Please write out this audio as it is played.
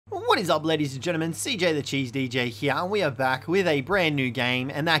What is up, ladies and gentlemen? Cjthecheesedj here, and we are back with a brand new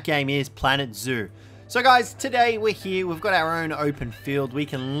game, and that game is Planet Zoo. So guys, today we're here, we've got our own open field. We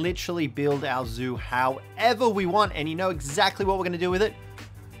can literally build our zoo however we want, and you know exactly what we're going to do with it?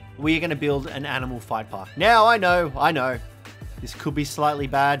 We're going to build an animal fight park. Now, I know, this could be slightly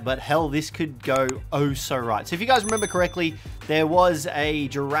bad, but hell, this could go oh so right. So if you guys remember correctly, there was a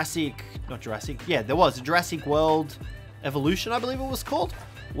there was a Jurassic World Evolution, I believe it was called,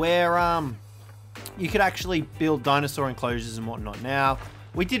 where you could actually build dinosaur enclosures and whatnot. Now,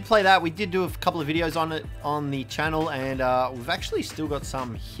 we did play that. We did do a couple of videos on it on the channel, and we've actually still got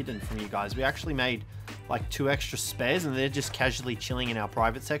some hidden from you guys. We actually made like 2 extra spares, and they're just casually chilling in our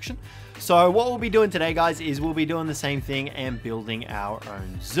private section. So what we'll be doing today, guys, is we'll be doing the same thing and building our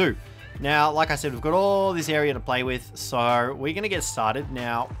own zoo. Now, like I said, we've got all this area to play with, so we're going to get started.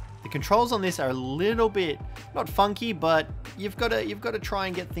 Now, the controls on this are a little bit, not funky, but you've got to try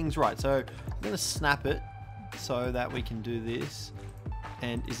and get things right. So I'm going to snap it so that we can do this.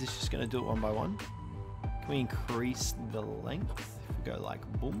 And is this just going to do it one by one? Can we increase the length? If we go like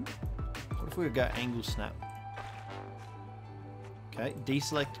boom. What if we go angle snap? Okay,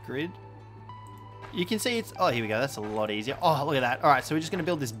 deselect grid. You can see it's, oh, here we go. That's a lot easier. Oh, look at that. All right, so we're just going to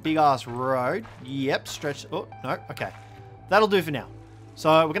build this big ass road. Yep, stretch. Oh, no. Okay. That'll do for now. So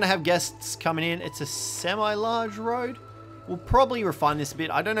we're going to have guests coming in. It's a semi-large road. We'll probably refine this a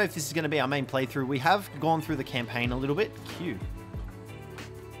bit. I don't know if this is going to be our main playthrough. We have gone through the campaign a little bit. Q.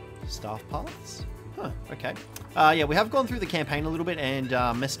 Staff paths? Huh, okay. Yeah, we have gone through the campaign a little bit and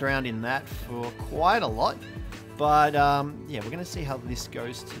messed around in that for quite a lot. But, yeah, we're going to see how this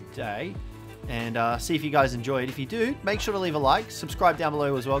goes today. And see if you guys enjoy it. If you do, make sure to leave a like. Subscribe down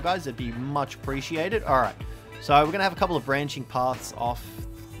below as well, guys. It'd be much appreciated. Alright. So we're going to have a couple of branching paths off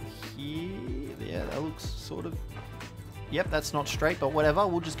here. Yeah, that looks sort of... Yep, that's not straight, but whatever.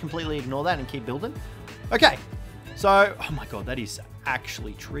 We'll just completely ignore that and keep building. Okay. So, oh my god, that is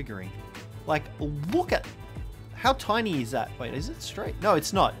actually triggering. Like, look at... How tiny is that? Wait, is it straight? No,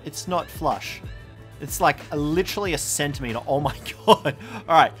 it's not. It's not flush. It's like literally a centimeter. Oh my god.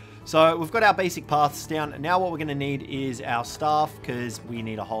 Alright. So we've got our basic paths down. Now what we're going to need is our staff, because we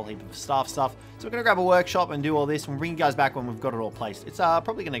need a whole heap of staff stuff. So we're going to grab a workshop and do all this, and we'll bring you guys back when we've got it all placed. It's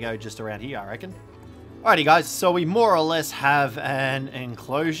probably going to go just around here, I reckon. Alrighty guys, so we more or less have an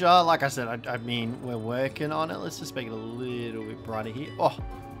enclosure. Like I said, I mean, we're working on it. Let's just make it a little bit brighter here. Oh,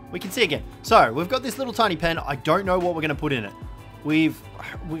 we can see again. So we've got this little tiny pen. I don't know what we're going to put in it.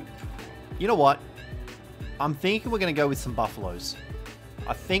 You know what? I'm thinking we're going to go with some buffaloes.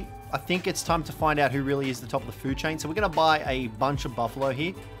 I think it's time to find out who really is the top of the food chain. So we're going to buy a bunch of buffalo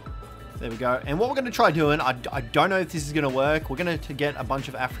here. There we go. And what we're going to try doing, I don't know if this is going to work. We're going to get a bunch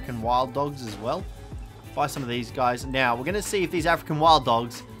of African wild dogs as well. Buy some of these guys. Now, we're going to see if these African wild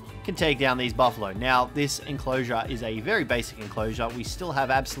dogs can take down these buffalo. Now, this enclosure is a very basic enclosure. We still have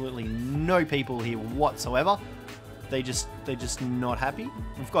absolutely no people here whatsoever. They're just not happy.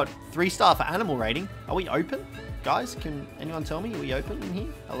 We've got 3-star for animal rating. Are we open? Guys, can anyone tell me? Are we open in here?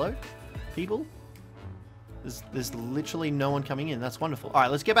 Hello? People? There's literally no one coming in. That's wonderful. All right,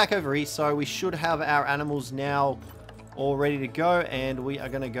 let's get back over here. So we should have our animals now all ready to go. And we are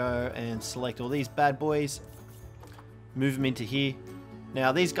going to go and select all these bad boys. Move them into here.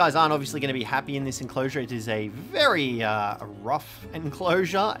 Now, these guys aren't obviously going to be happy in this enclosure. It is a very rough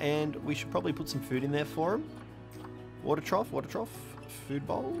enclosure. And we should probably put some food in there for them. Water trough. Food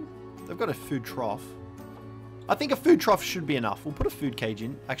bowl. They've got a food trough. I think a food trough should be enough. We'll put a food cage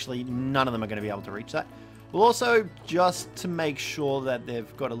in. Actually, none of them are going to be able to reach that. We'll also, just to make sure that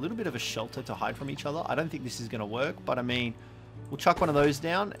they've got a little bit of a shelter to hide from each other. I don't think this is going to work, but I mean, we'll chuck one of those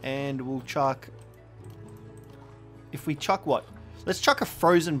down, and we'll chuck... If we chuck what? Let's chuck a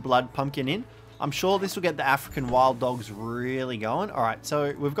frozen blood pumpkin in. I'm sure this will get the African wild dogs really going. Alright,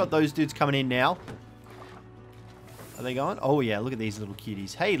 so we've got those dudes coming in now. Are they going? Oh yeah, look at these little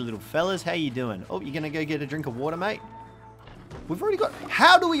cuties. Hey little fellas, how you doing? Oh, you're gonna go get a drink of water, mate? We've already got...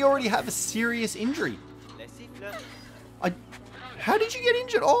 How do we already have a serious injury? How did you get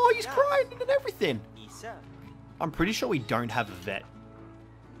injured? Oh, he's crying and everything. I'm pretty sure we don't have a vet.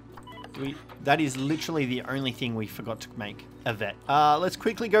 That is literally the only thing we forgot to make, a vet. Let's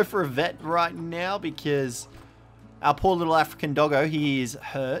quickly go for a vet right now, because our poor little African doggo, he is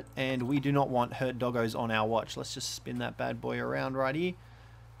hurt, and we do not want hurt doggos on our watch. Let's just spin that bad boy around right here.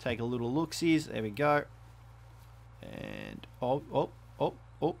 Take a little look-sees. There we go. And,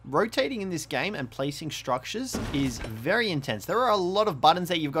 rotating in this game and placing structures is very intense. There are a lot of buttons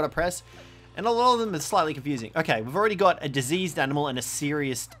that you've got to press, and a lot of them are slightly confusing. Okay, we've already got a diseased animal and a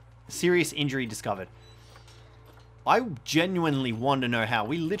serious injury discovered. I genuinely want to know how.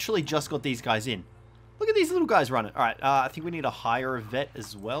 We literally just got these guys in. Look at these little guys running. All right, I think we need to hire a vet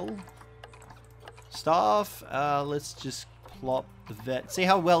as well. Staff, let's just plop the vet. See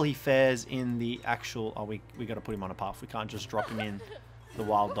how well he fares in the actual... Oh, we got to put him on a path. We can't just drop him in the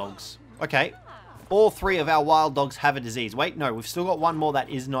wild dogs. Okay. All 3 of our wild dogs have a disease. Wait, no, we've still got one more that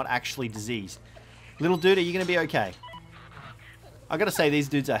is not actually diseased. Little dude, are you going to be okay? I got to say, these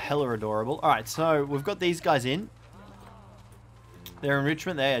dudes are hella adorable. All right, so we've got these guys in. Their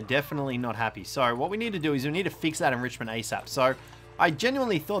enrichment, they are definitely not happy. So what we need to do is we need to fix that enrichment ASAP. So I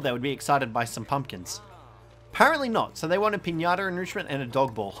genuinely thought they would be excited by some pumpkins. Apparently not. So they want a pinata enrichment and a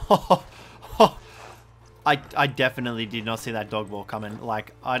dog ball. I definitely did not see that dog ball coming.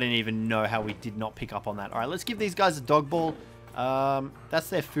 Like, I didn't even know how we did not pick up on that. All right, let's give these guys a dog ball. That's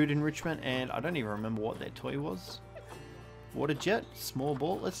their food enrichment, and I don't even remember what their toy was. Water jet, small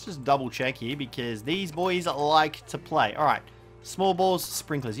ball. Let's just double check here because these boys like to play. All right, small balls,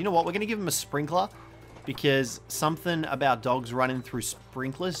 sprinklers. You know what? We're going to give them a sprinkler because something about dogs running through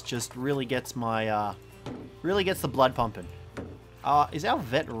sprinklers just really gets my, really gets the blood pumping. Is our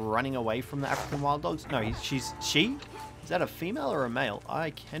vet running away from the African wild dogs? No, she? Is that a female or a male? I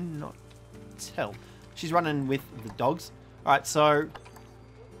cannot tell. She's running with the dogs. All right, so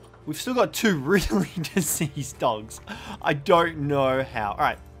we've still got 2 really diseased dogs. I don't know how. All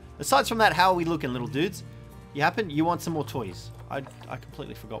right, aside from that, how are we looking, little dudes? You want some more toys? I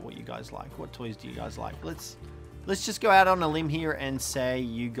completely forgot what you guys like. What toys do you guys like? Let's just go out on a limb here and say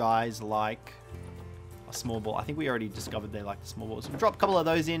you guys like a small ball. I think we already discovered they like the small balls. We'll drop a couple of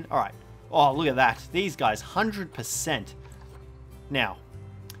those in. All right. Oh, look at that. These guys, 100%. Now,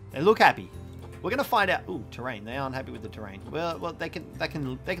 they look happy. We're gonna find out. Ooh, terrain. They aren't happy with the terrain. Well, they can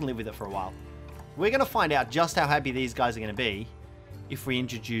live with it for a while. We're gonna find out just how happy these guys are gonna be if we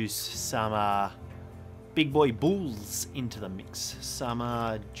introduce some big boy bulls into the mix.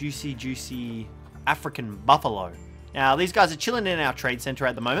 Some juicy African buffalo. Now, these guys are chilling in our trade center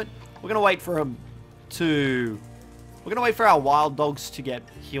at the moment. We're gonna wait for them to... We're gonna wait for our wild dogs to get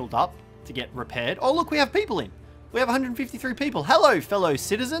healed up, to get repaired. Oh, look, we have people in. We have 153 people. Hello, fellow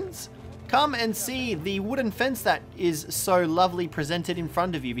citizens. Come and see the wooden fence that is so lovely presented in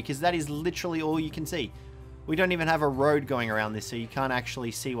front of you, because that is literally all you can see. We don't even have a road going around this, so you can't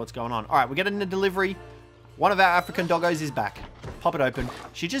actually see what's going on. All right, we're getting a delivery. One of our African doggos is back. Pop it open.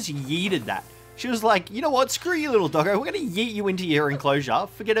 She just yeeted that. She was like, you know what? Screw you, little doggo. We're going to yeet you into your enclosure.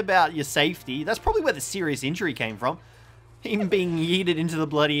 Forget about your safety. That's probably where the serious injury came from. Him being yeeted into the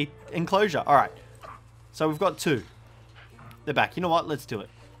bloody enclosure. All right. So we've got 2. They're back. You know what? Let's do it.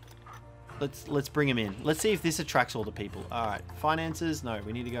 Let's bring him in. Let's see if this attracts all the people. All right. Finances. No,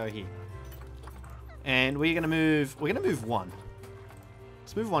 we need to go here. And we're going to move 1.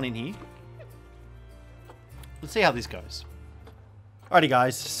 Let's move 1 in here. Let's see how this goes. Alrighty,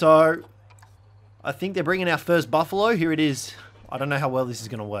 guys. So I think they're bringing our first buffalo. Here it is. I don't know how well this is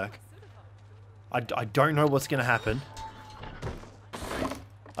going to work. I don't know what's going to happen.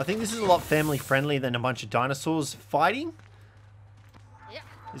 I think this is a lot family friendly than a bunch of dinosaurs fighting.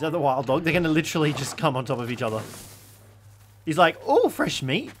 Is that the wild dog? They're going to literally just come on top of each other. He's like, oh, fresh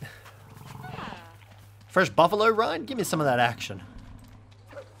meat. Fresh buffalo, Ryan? Give me some of that action.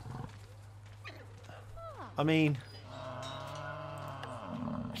 I mean,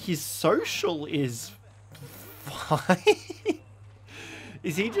 his social is fine.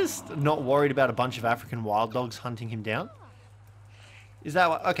 Is he just not worried about a bunch of African wild dogs hunting him down? Is that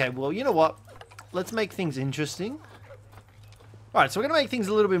what? Okay, well, you know what? Let's make things interesting. Alright, so we're going to make things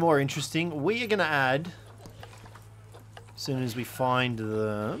a little bit more interesting. We are going to add, as soon as we find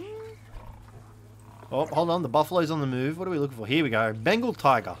them... Oh, hold on. The buffalo's on the move. What are we looking for? Here we go. Bengal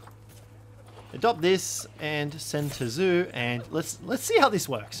tiger. Adopt this and send to zoo, and let's see how this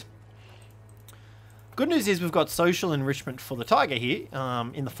works. Good news is we've got social enrichment for the tiger here,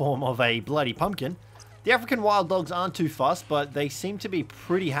 in the form of a bloody pumpkin. The African wild dogs aren't too fussed, but they seem to be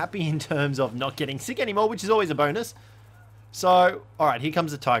pretty happy in terms of not getting sick anymore, which is always a bonus. So, alright, here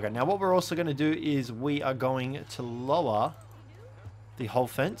comes the tiger. Now, what we're also going to do is we are going to lower the whole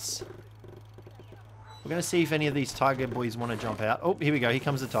fence. We're going to see if any of these tiger boys want to jump out. Oh, here we go. Here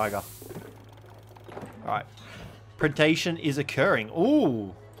comes the tiger. Alright. Predation is occurring.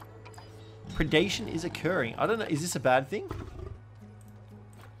 Ooh. Predation is occurring. I don't know. Is this a bad thing?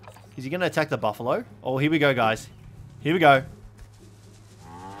 Is he going to attack the buffalo? Oh, here we go, guys. Here we go.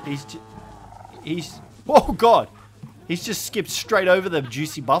 He's... Oh, God. He's just skipped straight over the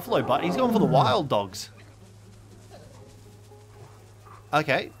juicy buffalo butt. He's going for the wild dogs.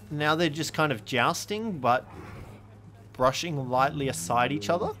 Okay. Now they're just kind of jousting, but brushing lightly aside each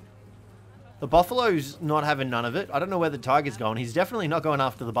other. The buffalo's not having none of it. I don't know where the tiger's going. He's definitely not going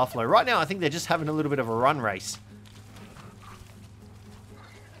after the buffalo. Right now, I think they're just having a little bit of a run race.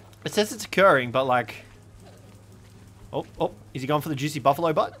 It says it's occurring, but like... Oh, is he going for the juicy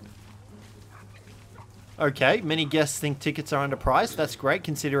buffalo butt? Okay, many guests think tickets are underpriced. That's great,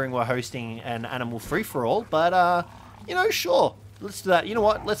 considering we're hosting an animal free-for-all. But, you know, sure. Let's do that. You know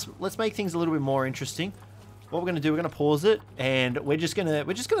what? Let's make things a little bit more interesting. What we're going to do, we're going to pause it, and we're just going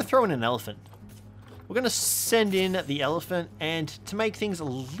to throw in an elephant. We're going to send in the elephant, and to make things a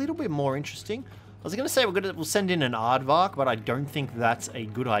little bit more interesting, I was going to say we'll send in an aardvark, but I don't think that's a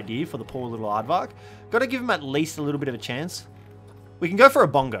good idea for the poor little aardvark. Got to give him at least a little bit of a chance. We can go for a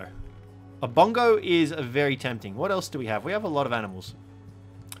bongo. A bongo is very tempting. What else do we have? We have a lot of animals.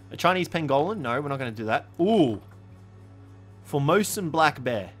 A Chinese pangolin? No, we're not going to do that. Ooh. Formosan black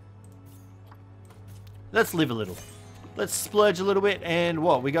bear. Let's live a little. Let's splurge a little bit, and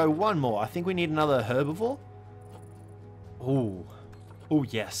what? We go one more. I think we need another herbivore. Ooh. Oh,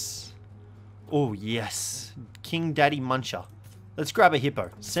 yes. Oh, yes. King Daddy Muncher. Let's grab a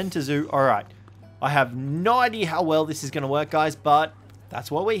hippo. Send to zoo. All right. I have no idea how well this is going to work, guys, but that's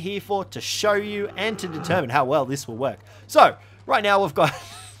what we're here for, to show you and to determine how well this will work. So, right now we've got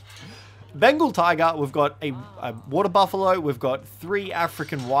Bengal tiger, we've got a water buffalo, we've got 3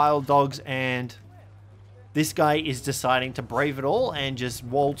 African wild dogs, and this guy is deciding to brave it all and just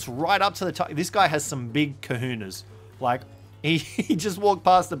waltz right up to the tiger. This guy has some big kahunas. Like, he just walked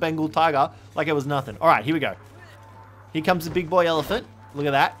past the Bengal tiger like it was nothing. All right, here we go. Here comes the big boy elephant. Look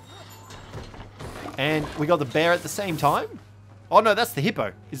at that. And we got the bear at the same time. Oh, no, that's the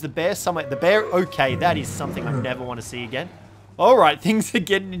hippo. Is the bear somewhere? The bear? Okay, that is something I never want to see again. All right, things are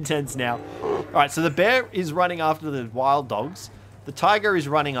getting intense now. All right, so the bear is running after the wild dogs. The tiger is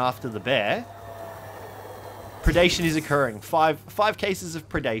running after the bear. Predation is occurring. Five cases of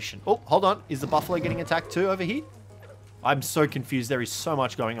predation. Oh, hold on. Is the buffalo getting attacked too over here? I'm so confused. There is so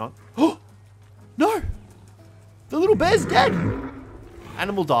much going on. Oh, no. The little bear's dead.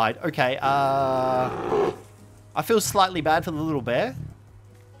 Animal died. Okay, I feel slightly bad for the little bear.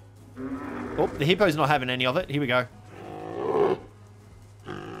 Oh, the hippo's not having any of it. Here we go.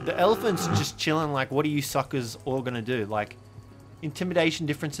 The elephant's just chilling like, what are you suckers all gonna do? Like, intimidation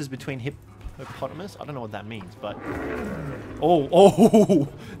differences between hippopotamus? I don't know what that means, but... Oh,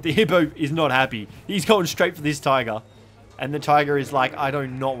 the hippo is not happy. He's going straight for this tiger. And the tiger is like, I do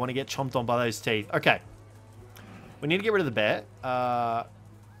not want to get chomped on by those teeth. Okay. We need to get rid of the bear.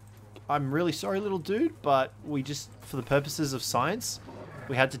 I'm really sorry, little dude, but we just, for the purposes of science,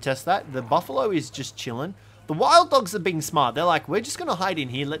 we had to test that. The buffalo is just chilling. The wild dogs are being smart. They're like, we're just going to hide in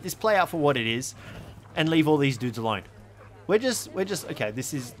here, let this play out for what it is, and leave all these dudes alone. We're just, okay,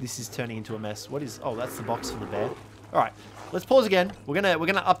 this is turning into a mess. What is, oh, that's the box for the bear. All right, let's pause again. We're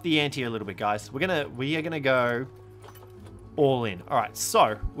gonna up the ante a little bit, guys. We are gonna go all in. All right,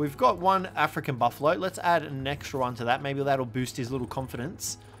 so we've got 1 African buffalo. Let's add an extra one to that. Maybe that'll boost his little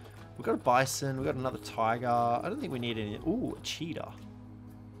confidence. We've got a bison. We've got another tiger. I don't think we need any. Ooh, a cheetah.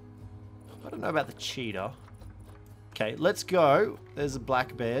 I don't know about the cheetah. Okay, let's go. There's a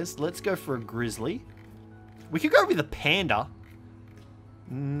black bears. Let's go for a grizzly. We could go with a panda.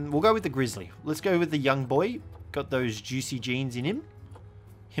 We'll go with the grizzly. Let's go with the young boy. Got those juicy genes in him.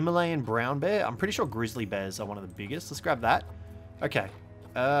 Himalayan brown bear. I'm pretty sure grizzly bears are one of the biggest. Let's grab that. Okay.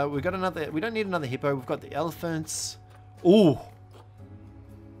 We've got another... We don't need another hippo. We've got the elephants. Ooh.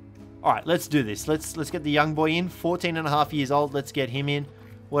 Alright, let's do this. Let's get the young boy in. 14.5 years old. Let's get him in.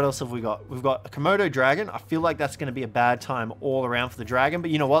 What else have we got? We've got a Komodo dragon. I feel like that's going to be a bad time all around for the dragon.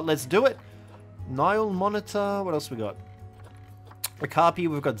 But you know what? Let's do it. Nile monitor. What else we got? Okapi.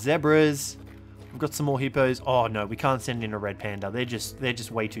 We've got zebras. We've got some more hippos. Oh no, we can't send in a red panda. They're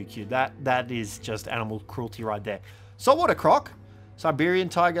just way too cute. That is just animal cruelty right there. Saltwater croc, Siberian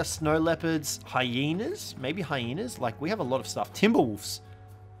tiger, snow leopards, hyenas. Maybe hyenas. Like, we have a lot of stuff. Timberwolves.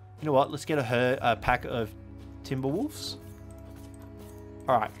 You know what? Let's get a pack of timberwolves.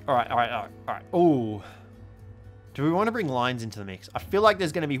 All right. Oh, do we want to bring lions into the mix? I feel like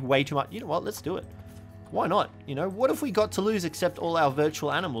there's going to be way too much. You know what? Let's do it. Why not? You know, what if we got to lose except all our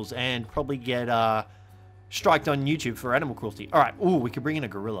virtual animals and probably get striked on YouTube for animal cruelty? All right. Ooh, we could bring in a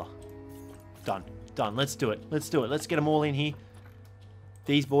gorilla. Done. Let's do it. Let's get them all in here.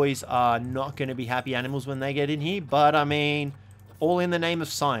 These boys are not going to be happy animals when they get in here, but I mean, all in the name of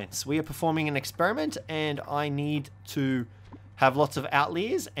science. We are performing an experiment, and I need to have lots of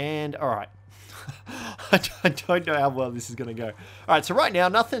outliers. And all right, I don't know how well this is going to go. All right, so right now,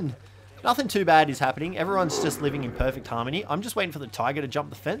 nothing too bad is happening. Everyone's just living in perfect harmony. I'm just waiting for the tiger to jump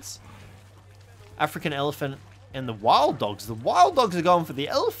the fence. African elephant And the wild dogs. The wild dogs are going for the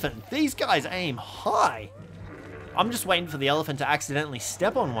elephant. These guys aim high. I'm just waiting for the elephant to accidentally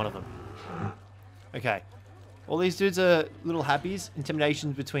step on one of them. Okay. All these dudes are little happies.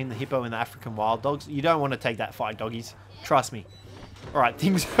 Intimidations between the hippo and the African wild dogs. You don't want to take that fight, doggies. Trust me. Alright,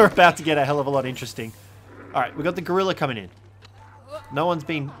 things are about to get a hell of a lot interesting. Alright, we've got the gorilla coming in. No one's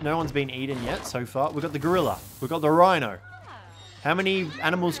been eaten yet so far. We've got the gorilla. We've got the rhino. How many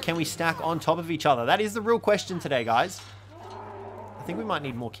animals can we stack on top of each other? That is the real question today, guys. I think we might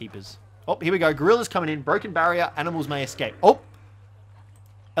need more keepers. Oh, here we go. Gorilla's coming in. Broken barrier. Animals may escape. Oh!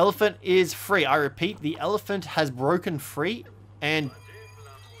 Elephant is free. I repeat, the elephant has broken free. And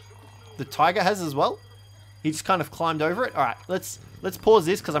the tiger has as well. He just kind of climbed over it. Alright, let's pause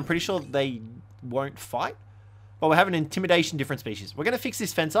this because I'm pretty sure they won't fight. But we have an intimidation different species. We're going to fix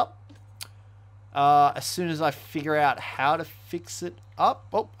this fence up. As soon as I figure out how to fix it up.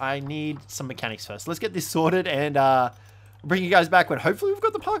 Oh, I need some mechanics first. Let's get this sorted and bring you guys back when hopefully we've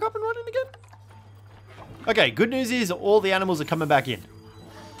got the park up and running again. Okay, good news is all the animals are coming back in.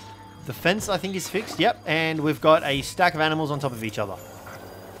 The fence, I think, is fixed. Yep, and we've got a stack of animals on top of each other.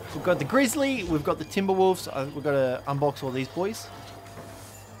 We've got the grizzly, we've got the timber wolves. We've got to unbox all these boys.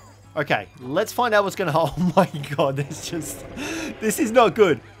 Okay, let's find out what's going to... Oh my god, this is not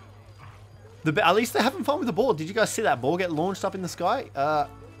good. At least they're having fun with the ball. Did you guys see that ball get launched up in the sky? Are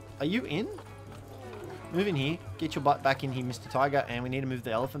you in? Move in here. Get your butt back in here, Mr. Tiger. And we need to move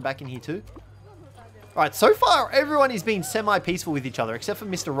the elephant back in here too. Alright, so far everyone is being semi-peaceful with each other, except for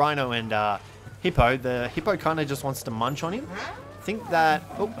Mr. Rhino and Hippo. The Hippo kind of just wants to munch on him. I think that...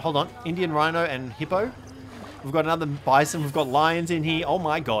 Oh, hold on. Indian Rhino and Hippo. We've got another bison. We've got lions in here. Oh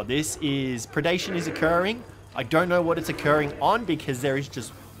my god, this is... Predation is occurring. I don't know what it's occurring on because there is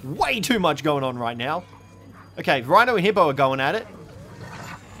just way too much going on right now. Okay, Rhino and Hippo are going at it.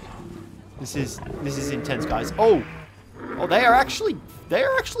 This is intense, guys. Oh, they are actually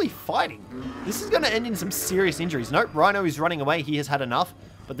fighting. This is going to end in some serious injuries. Nope, Rhino is running away. He has had enough.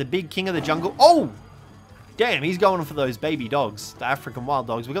 But the big king of the jungle... Oh! Damn, he's going for those baby dogs. The African wild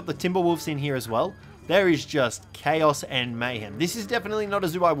dogs. We've got the timber wolves in here as well. There is just chaos and mayhem. This is definitely not a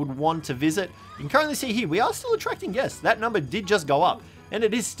zoo I would want to visit. You can currently see here, we are still attracting guests. That number did just go up. And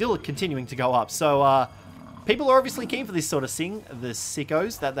it is still continuing to go up. So, people are obviously keen for this sort of thing. The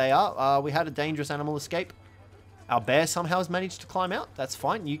sickos that they are. We had a dangerous animal escape. Our bear somehow has managed to climb out. That's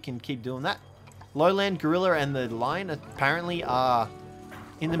fine. You can keep doing that. Lowland gorilla and the lion apparently are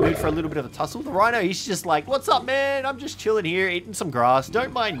in the mood for a little bit of a tussle. The rhino, he's just like, what's up, man? I'm just chilling here, eating some grass.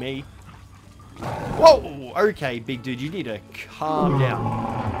 Don't mind me. Whoa! Okay, big dude, you need to calm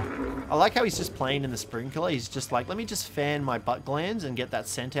down. I like how he's just playing in the sprinkler. He's just like, let me just fan my butt glands and get that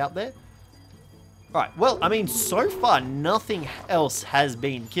scent out there. Alright, well, I mean, so far, nothing else has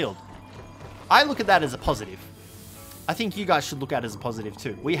been killed. I look at that as a positive. I think you guys should look at it as a positive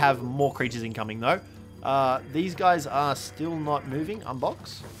too. We have more creatures incoming though. These guys are still not moving.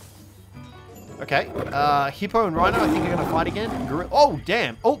 Unbox. Okay. Hippo and Rhino, I think, are going to fight again. Oh,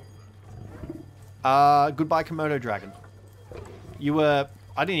 damn. Oh. Goodbye, Komodo dragon. You were...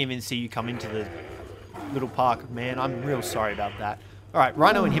 I didn't even see you come into the little park. Man, I'm real sorry about that. Alright,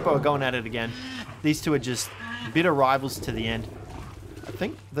 Rhino and Hippo are going at it again. These two are just bitter rivals to the end. I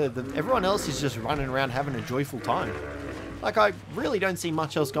think everyone else is just running around having a joyful time. Like, I really don't see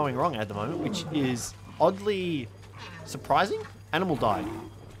much else going wrong at the moment, which is oddly surprising. Animal died.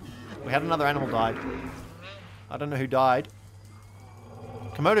 We had another animal died. I don't know who died.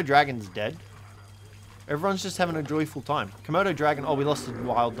 Komodo dragon's dead. Everyone's just having a joyful time. Komodo dragon... Oh, we lost a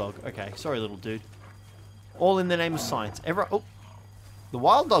wild dog. Okay, sorry, little dude. All in the name of science. Oh, the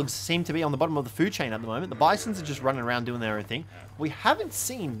wild dogs seem to be on the bottom of the food chain at the moment. The bisons are just running around doing their own thing. We haven't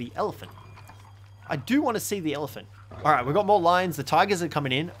seen the elephant. I do want to see the elephant. All right, we've got more lions. The tigers are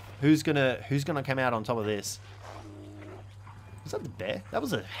coming in. Who's gonna come out on top of this? Was that the bear? That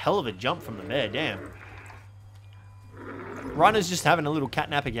was a hell of a jump from the bear. Damn. Rhino's just having a little cat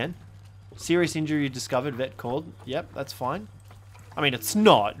nap again. Serious injury discovered, vet called. Yep, that's fine. I mean, it's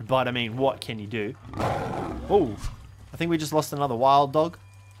not, but I mean, what can you do? Oh, I think we just lost another wild dog.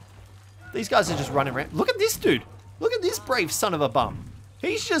 These guys are just running around. Look at this dude. Look at this brave son of a bum.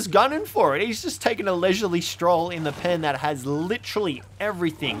 He's just gunning for it. He's just taking a leisurely stroll in the pen that has literally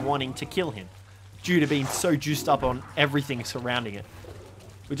everything wanting to kill him due to being so juiced up on everything surrounding it.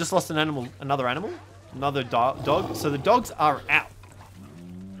 We just lost another animal, another dog. So the dogs are out.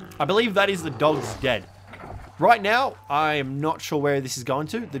 I believe that is the dog's dead. Right now, I am not sure where this is going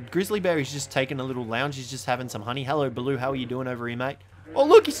to. The grizzly bear is just taking a little lounge. He's just having some honey. Hello, Baloo. How are you doing over here, mate? Oh,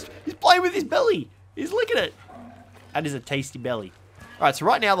 look. He's playing with his belly. He's licking it. That is a tasty belly. All right, so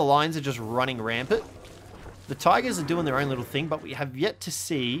right now the lions are just running rampant. The tigers are doing their own little thing, but we have yet to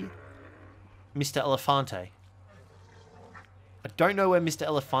see Mr. Elefante. I don't know where Mr.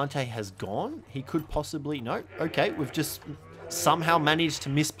 Elefante has gone. He could possibly... No. Okay, we've just somehow managed to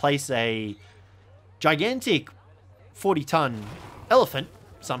misplace a gigantic 40-ton elephant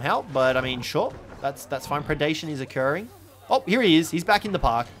somehow. But, I mean, sure. That's fine. Predation is occurring. Oh, here he is. He's back in the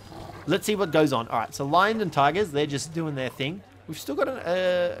park. Let's see what goes on. All right, so lions and tigers, they're just doing their thing. We've still got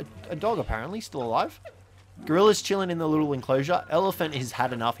a dog, apparently, still alive. Gorilla's chilling in the little enclosure. Elephant has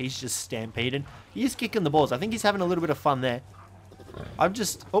had enough. He's just stampeding. He's kicking the balls. I think he's having a little bit of fun there. I'm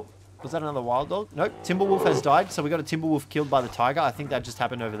just... Oh, was that another wild dog? Nope. Timberwolf has died. So we got a Timberwolf killed by the tiger. I think that just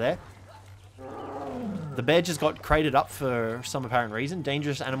happened over there. The bear just got crated up for some apparent reason.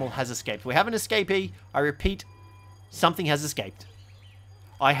 Dangerous animal has escaped. We have an escapee. I repeat, something has escaped.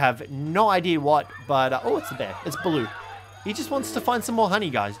 I have no idea what, but... oh, it's the bear. It's Baloo. He just wants to find some more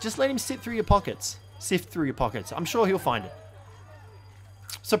honey, guys. Just let him sit through your pockets. Sift through your pockets. I'm sure he'll find it.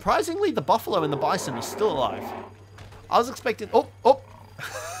 Surprisingly, the buffalo and the bison are still alive. I was expecting... Oh, oh.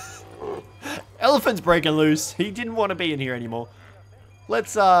 Elephant's breaking loose. He didn't want to be in here anymore.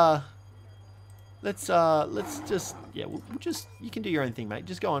 Let's just... Yeah, we'll just... You can do your own thing, mate.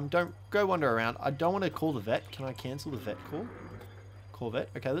 Just go on. Don't go wander around. I don't want to call the vet. Can I cancel the vet call? Call vet.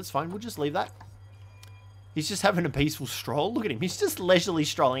 Okay, that's fine. We'll just leave that. He's just having a peaceful stroll. Look at him. He's just leisurely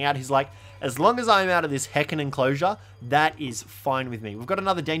strolling out. He's like, as long as I'm out of this heckin' enclosure, that is fine with me. We've got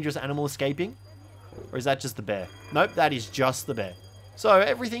another dangerous animal escaping. Or is that just the bear? Nope, that is just the bear. So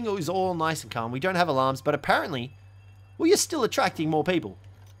everything is all nice and calm. We don't have alarms, but apparently, we are still attracting more people.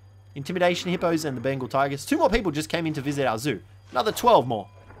 Intimidation hippos and the Bengal tigers. 2 more people just came in to visit our zoo. Another 12 more.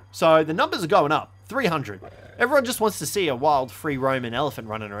 So the numbers are going up. 300. Everyone just wants to see a wild, free roaming elephant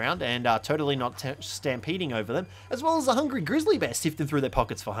running around and totally not stampeding over them, as well as a hungry grizzly bear sifting through their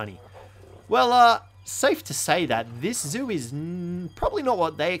pockets for honey. Well, safe to say that this zoo is probably not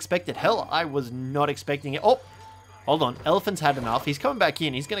what they expected. Hell, I was not expecting it. Oh, hold on. Elephant's had enough. He's coming back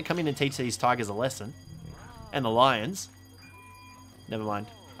in. He's going to come in and teach these tigers a lesson. And the lions. Never mind.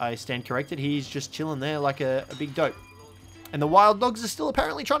 I stand corrected. He's just chilling there like a big dope. And the wild dogs are still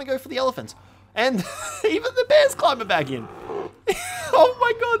apparently trying to go for the elephants. And even the bear's climbing back in. Oh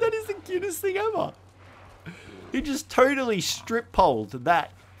my god, that is the cutest thing ever. He just totally strip-poled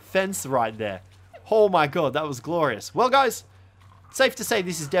that fence right there. Oh my god, that was glorious. Well, guys, safe to say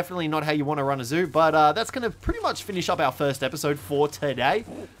this is definitely not how you want to run a zoo, but that's going to pretty much finish up our first episode for today.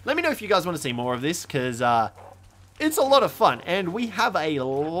 Let me know if you guys want to see more of this, because it's a lot of fun, and we have a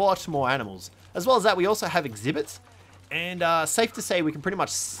lot more animals. As well as that, we also have exhibits. And safe to say we can pretty much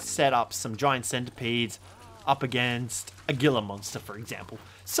set up some giant centipedes up against a Gila monster, for example.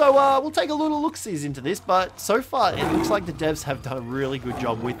 So we'll take a little look-sees into this, but so far it looks like the devs have done a really good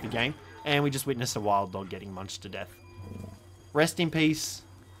job with the game. And we just witnessed a wild dog getting munched to death. Rest in peace.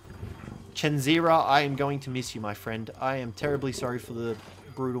 Chenzira, I am going to miss you, my friend. I am terribly sorry for the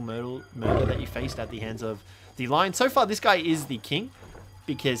brutal murder that you faced at the hands of the lion. So far, this guy is the king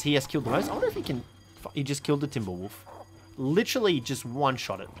because he has killed the most. I wonder if he can... He just killed the Timberwolf. Literally just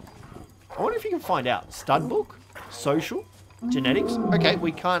one-shot it. I wonder if you can find out. Stud book? Social? Genetics? Okay,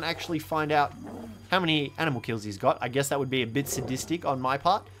 we can't actually find out how many animal kills he's got. I guess that would be a bit sadistic on my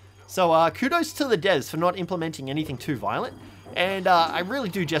part. So kudos to the devs for not implementing anything too violent. And I really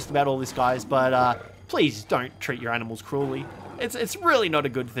do jest about all this, guys, but please don't treat your animals cruelly. It's really not a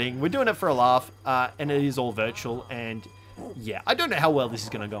good thing. We're doing it for a laugh, and it is all virtual, and yeah, I don't know how well this is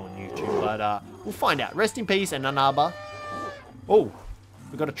going to go on YouTube, but we'll find out. Rest in peace, and Nanaba. Oh,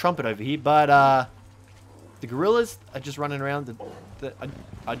 we've got a trumpet over here, but the gorillas are just running around.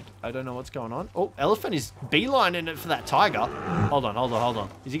 I don't know what's going on. Oh, elephant is beelining it for that tiger. Hold on.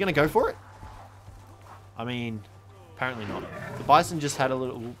 Is he going to go for it? I mean, apparently not. The bison just had a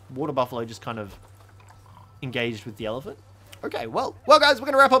little... Water buffalo just kind of engaged with the elephant. Okay, well, guys, we're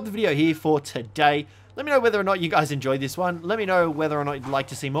going to wrap up the video here for today. Let me know whether or not you guys enjoyed this one. Let me know whether or not you'd like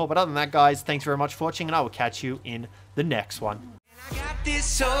to see more. But other than that, guys, thanks very much for watching, and I will catch you in the next one. I got this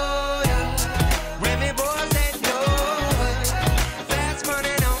soul.